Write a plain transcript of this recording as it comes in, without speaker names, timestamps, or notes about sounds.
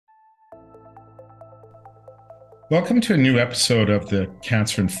Welcome to a new episode of the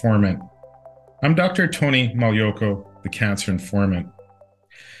Cancer Informant. I'm Dr. Tony Magliocco, the Cancer Informant.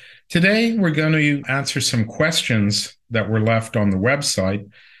 Today, we're going to answer some questions that were left on the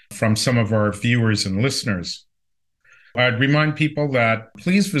website from some of our viewers and listeners. I'd remind people that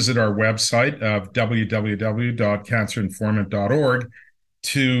please visit our website of www.cancerinformant.org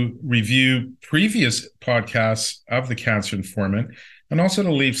to review previous podcasts of the Cancer Informant and also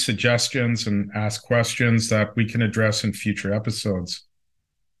to leave suggestions and ask questions that we can address in future episodes.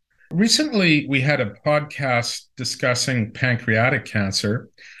 Recently, we had a podcast discussing pancreatic cancer,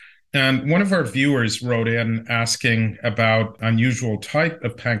 and one of our viewers wrote in asking about unusual type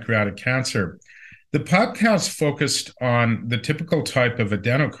of pancreatic cancer. The podcast focused on the typical type of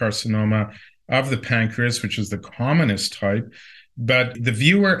adenocarcinoma of the pancreas, which is the commonest type, but the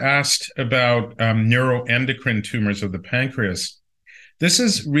viewer asked about neuroendocrine tumors of the pancreas. This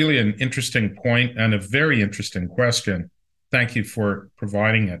is really an interesting point and a very interesting question. Thank you for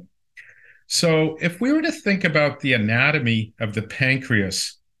providing it. So if we were to think about the anatomy of the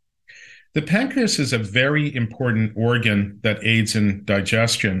pancreas is a very important organ that aids in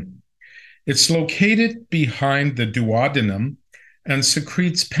digestion. It's located behind the duodenum and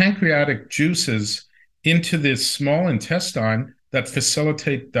secretes pancreatic juices into the small intestine that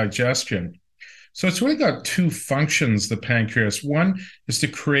facilitate digestion. So it's really got two functions, the pancreas. One is to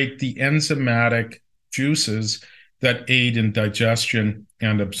create the enzymatic juices that aid in digestion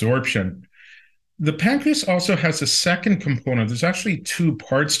and absorption. The pancreas also has a second component. There's actually two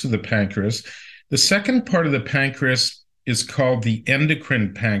parts to the pancreas. The second part of the pancreas is called the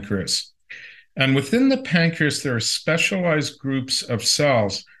endocrine pancreas. And within the pancreas, there are specialized groups of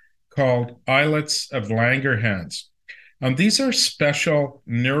cells called islets of Langerhans. These are special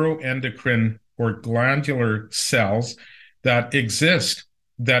neuroendocrine or glandular cells that exist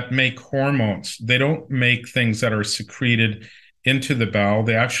that make hormones. They don't make things that are secreted into the bowel.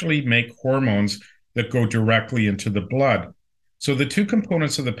 They actually make hormones that go directly into the blood. So the two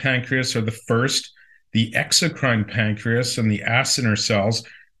components of the pancreas are the first, the exocrine pancreas and the acinar cells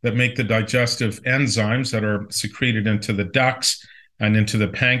that make the digestive enzymes that are secreted into the ducts and into the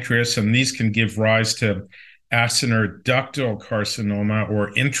pancreas. And these can give rise to acinar ductal carcinoma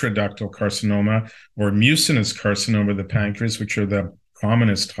or intraductal carcinoma or mucinous carcinoma of the pancreas, which are the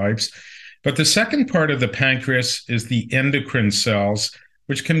commonest types. But the second part of the pancreas is the endocrine cells,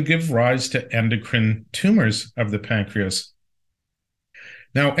 which can give rise to endocrine tumors of the pancreas.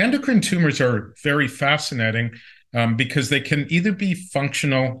 Now, endocrine tumors are very fascinating because they can either be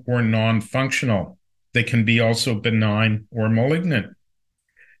functional or non-functional. They can be also benign or malignant.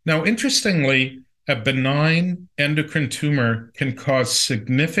 Now, interestingly, a benign endocrine tumor can cause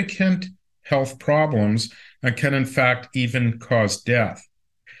significant health problems and can, in fact, even cause death.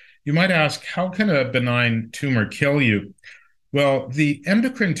 You might ask, how can a benign tumor kill you? Well, the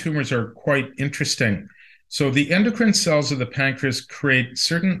endocrine tumors are quite interesting. So the endocrine cells of the pancreas create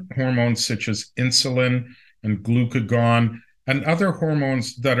certain hormones such as insulin and glucagon and other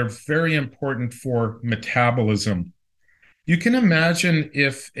hormones that are very important for metabolism. You can imagine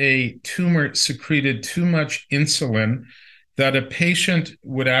if a tumor secreted too much insulin that a patient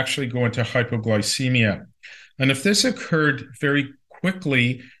would actually go into hypoglycemia. And if this occurred very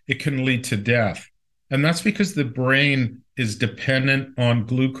quickly, it can lead to death. And that's because the brain is dependent on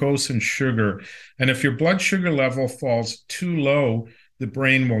glucose and sugar. And if your blood sugar level falls too low, the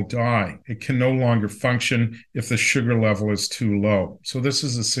brain will die. It can no longer function if the sugar level is too low. So this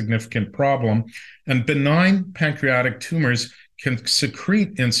is a significant problem. And benign pancreatic tumors can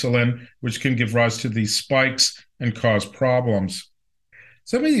secrete insulin, which can give rise to these spikes and cause problems.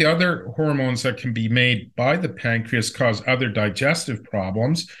 Some of the other hormones that can be made by the pancreas cause other digestive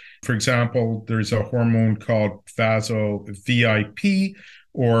problems. For example, there's a hormone called phospho-VIP,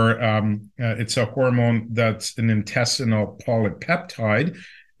 or it's a hormone that's an intestinal polypeptide,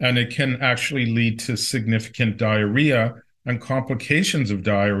 and it can actually lead to significant diarrhea and complications of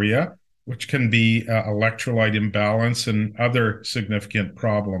diarrhea, which can be electrolyte imbalance and other significant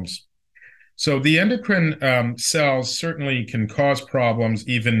problems. So the endocrine cells certainly can cause problems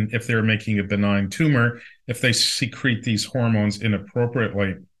even if they're making a benign tumor, if they secrete these hormones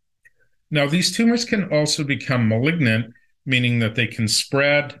inappropriately. Now, these tumors can also become malignant, meaning that they can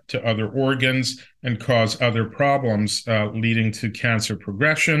spread to other organs and cause other problems, leading to cancer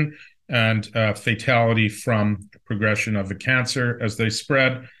progression and fatality from progression of the cancer as they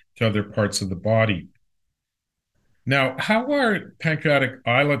spread to other parts of the body. Now, how are pancreatic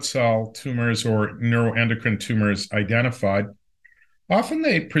islet cell tumors or neuroendocrine tumors identified? Often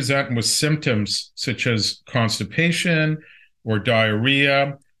they present with symptoms such as constipation or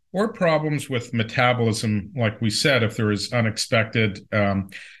diarrhea or problems with metabolism, like we said, if there is unexpected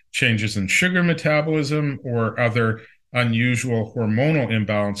changes in sugar metabolism or other unusual hormonal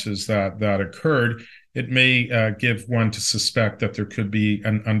imbalances that occurred, it may give one to suspect that there could be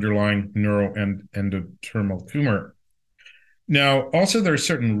an underlying neuroendodermal tumor. Now, also, there are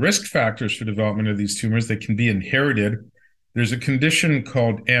certain risk factors for development of these tumors that can be inherited. There's a condition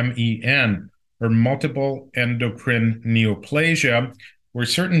called MEN, or multiple endocrine neoplasia, where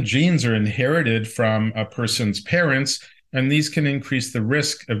certain genes are inherited from a person's parents, and these can increase the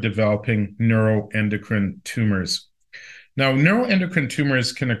risk of developing neuroendocrine tumors. Now, neuroendocrine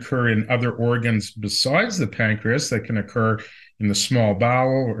tumors can occur in other organs besides the pancreas. They can occur in the small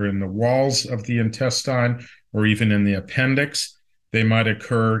bowel or in the walls of the intestine or even in the appendix. They might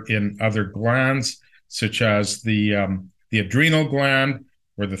occur in other glands, such as the adrenal gland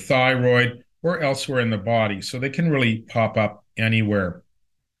or the thyroid or elsewhere in the body. So they can really pop up anywhere.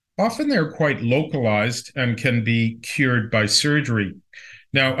 Often they're quite localized and can be cured by surgery.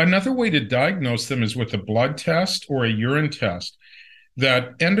 Now, another way to diagnose them is with a blood test or a urine test.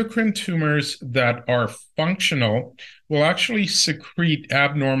 That endocrine tumors that are functional will actually secrete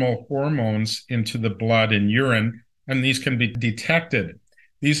abnormal hormones into the blood and urine, and these can be detected.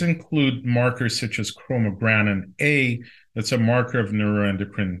 These include markers such as chromogranin A, that's a marker of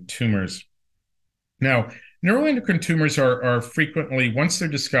neuroendocrine tumors. Now, neuroendocrine tumors are frequently, once they're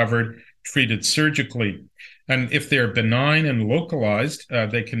discovered, treated surgically. And if they're benign and localized,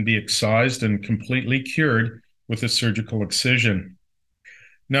 they can be excised and completely cured with a surgical excision.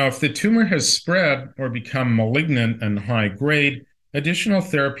 Now, if the tumor has spread or become malignant and high grade, additional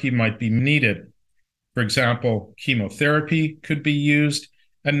therapy might be needed. For example, chemotherapy could be used,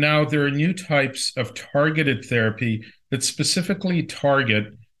 and now there are new types of targeted therapy that specifically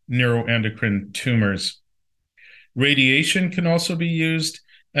target neuroendocrine tumors. Radiation can also be used,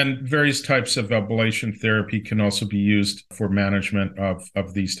 and various types of ablation therapy can also be used for management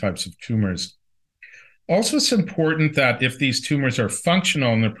of these types of tumors. Also, it's important that if these tumors are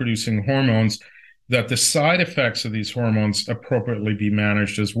functional and they're producing hormones, that the side effects of these hormones appropriately be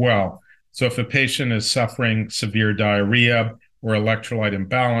managed as well. So if a patient is suffering severe diarrhea or electrolyte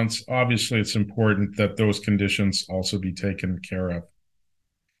imbalance, obviously it's important that those conditions also be taken care of.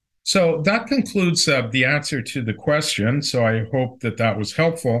 So that concludes the answer to the question. So I hope that that was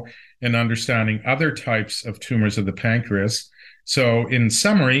helpful in understanding other types of tumors of the pancreas. So in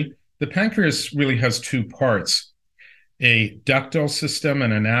summary, the pancreas really has two parts: a ductal system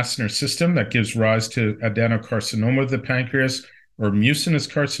and an acinar system that gives rise to adenocarcinoma of the pancreas or mucinous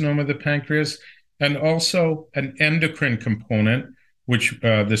carcinoma of the pancreas, and also an endocrine component, which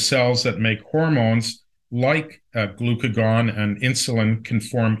the cells that make hormones like glucagon and insulin can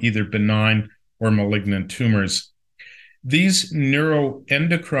form either benign or malignant tumors. These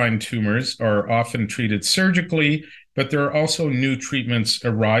neuroendocrine tumors are often treated surgically, but there are also new treatments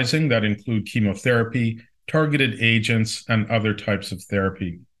arising that include chemotherapy, targeted agents, and other types of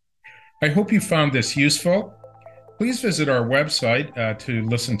therapy. I hope you found this useful. Please visit our website to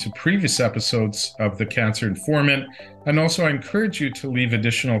listen to previous episodes of The Cancer Informant, and also I encourage you to leave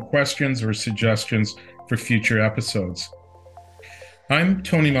additional questions or suggestions for future episodes. I'm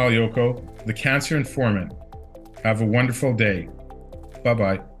Tony Malioco, The Cancer Informant. Have a wonderful day.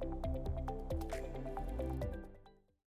 Bye-bye.